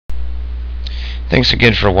Thanks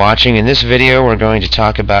again for watching. In this video we're going to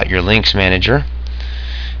talk about your links manager,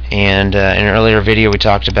 and in an earlier video we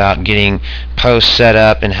talked about getting posts set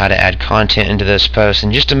up and how to add content into those posts.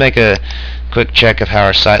 And just to make a quick check of how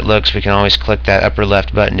our site looks, we can always click that upper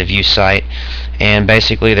left button to view site, and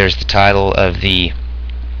basically there's the title of the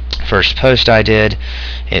first post I did.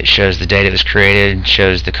 It shows the date it was created,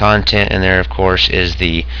 shows the content, and there of course is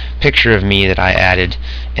the picture of me that I added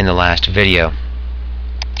in the last video.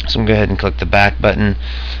 So I'm going to go ahead and click the back button,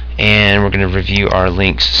 and we're going to review our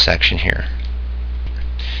links section here.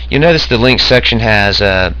 You'll notice the links section has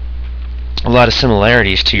a lot of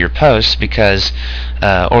similarities to your posts because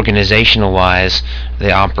organizational wise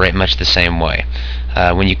they operate much the same way.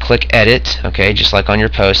 When you click edit, okay, just like on your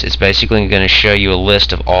post, it's basically going to show you a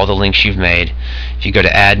list of all the links you've made. If you go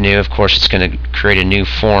to add new, of course it's going to create a new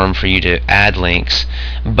form for you to add links,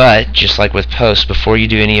 but just like with posts, before you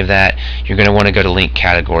do any of that you're going to want to go to link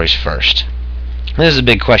categories first. This is a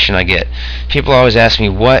big question I get. People always ask me,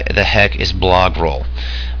 what the heck is blog roll?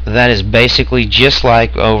 That is basically just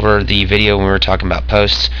like over the video when we were talking about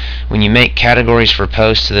posts. When you make categories for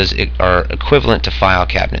posts, those are equivalent to file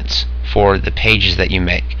cabinets for the pages that you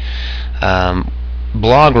make.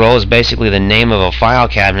 Blog roll is basically the name of a file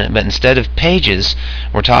cabinet, but instead of pages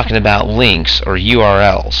we're talking about links or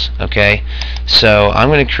URLs. Okay, so I'm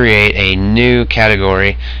going to create a new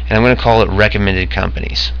category and I'm going to call it recommended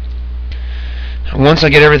companies. Once I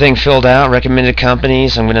get everything filled out, recommended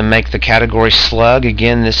companies, I'm going to make the category slug.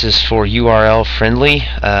 Again, this is for URL friendly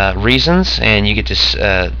reasons, and you get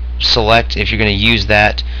to select if you're going to use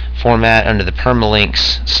that format under the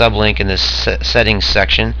permalinks sublink in the settings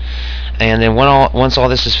section. And then once all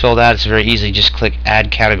this is filled out, it's very easy. Just click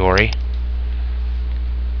add category.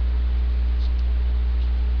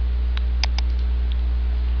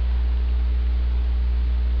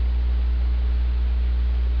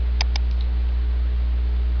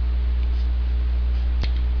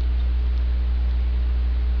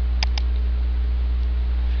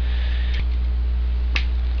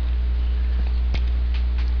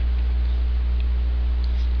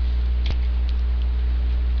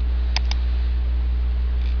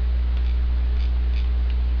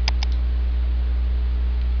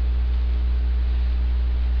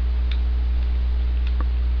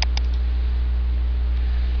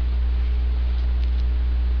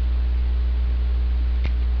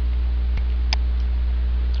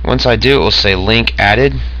 Once I do, it will say link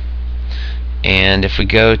added, and if we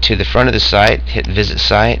go to the front of the site, hit visit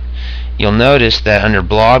site, you'll notice that under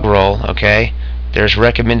blog roll, okay, there's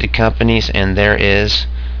recommended companies and there is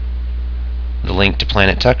the link to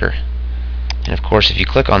Planet Tucker. And of course if you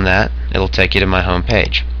click on that, it'll take you to my home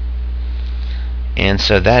page. And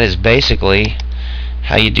so that is basically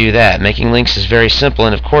how you do that. Making links is very simple,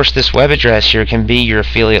 and of course this web address here can be your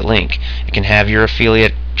affiliate link. It can have your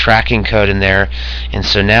affiliate tracking code in there, and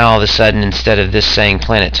so now all of a sudden, instead of this saying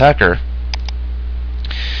Planet Tucker,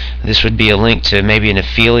 this would be a link to maybe an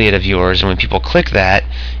affiliate of yours, and when people click that,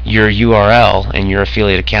 your URL and your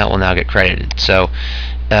affiliate account will now get credited. So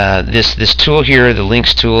this tool here, the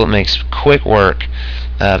links tool, it makes quick work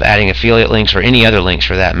of adding affiliate links or any other links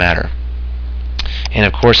for that matter. And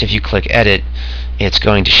of course if you click edit, it's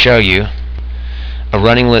going to show you a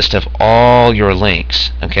running list of all your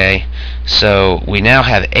links. Okay, so we now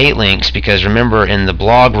have 8 links because remember in the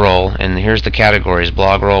blog roll, and here's the categories: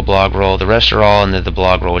 blog roll, the rest are all in the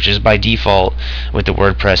blog roll, which is by default with the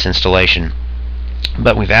WordPress installation.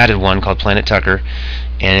 But we've added one called Planet Tucker,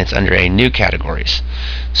 and it's under a new categories.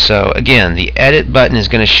 So again, the edit button is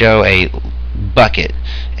going to show a bucket,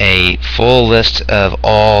 a full list of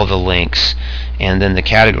all the links, and then the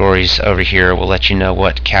categories over here will let you know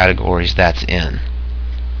what categories that's in.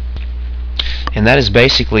 And that is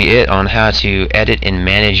basically it on how to edit and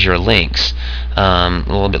manage your links. A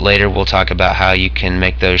little bit later we'll talk about how you can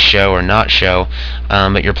make those show or not show,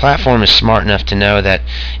 but your platform is smart enough to know that,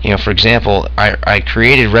 you know, for example, I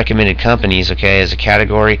created recommended companies, okay, as a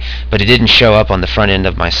category, but it didn't show up on the front end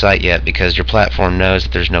of my site yet because your platform knows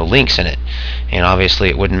that there's no links in it, and obviously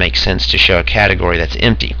it wouldn't make sense to show a category that's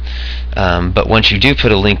empty. But once you do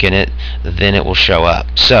put a link in it, then it will show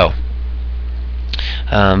up. So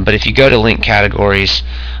but if you go to link categories,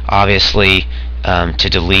 obviously to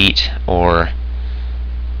delete or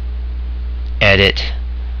edit,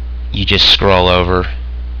 you just scroll over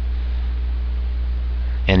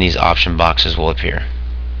and these option boxes will appear.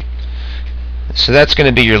 So that's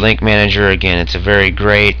going to be your link manager. Again, it's a very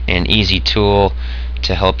great and easy tool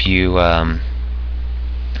to help you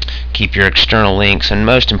keep your external links and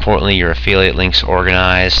most importantly your affiliate links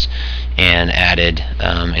organized and added,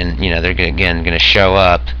 and you know they're going to show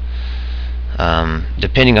up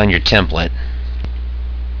depending on your template.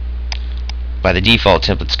 by the default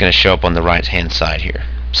template, it's going to show up on the right hand side here.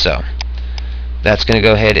 So that's going to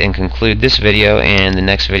go ahead and conclude this video, and the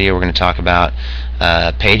next video we're going to talk about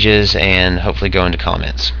pages and hopefully go into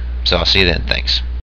comments. So I'll see you then. Thanks.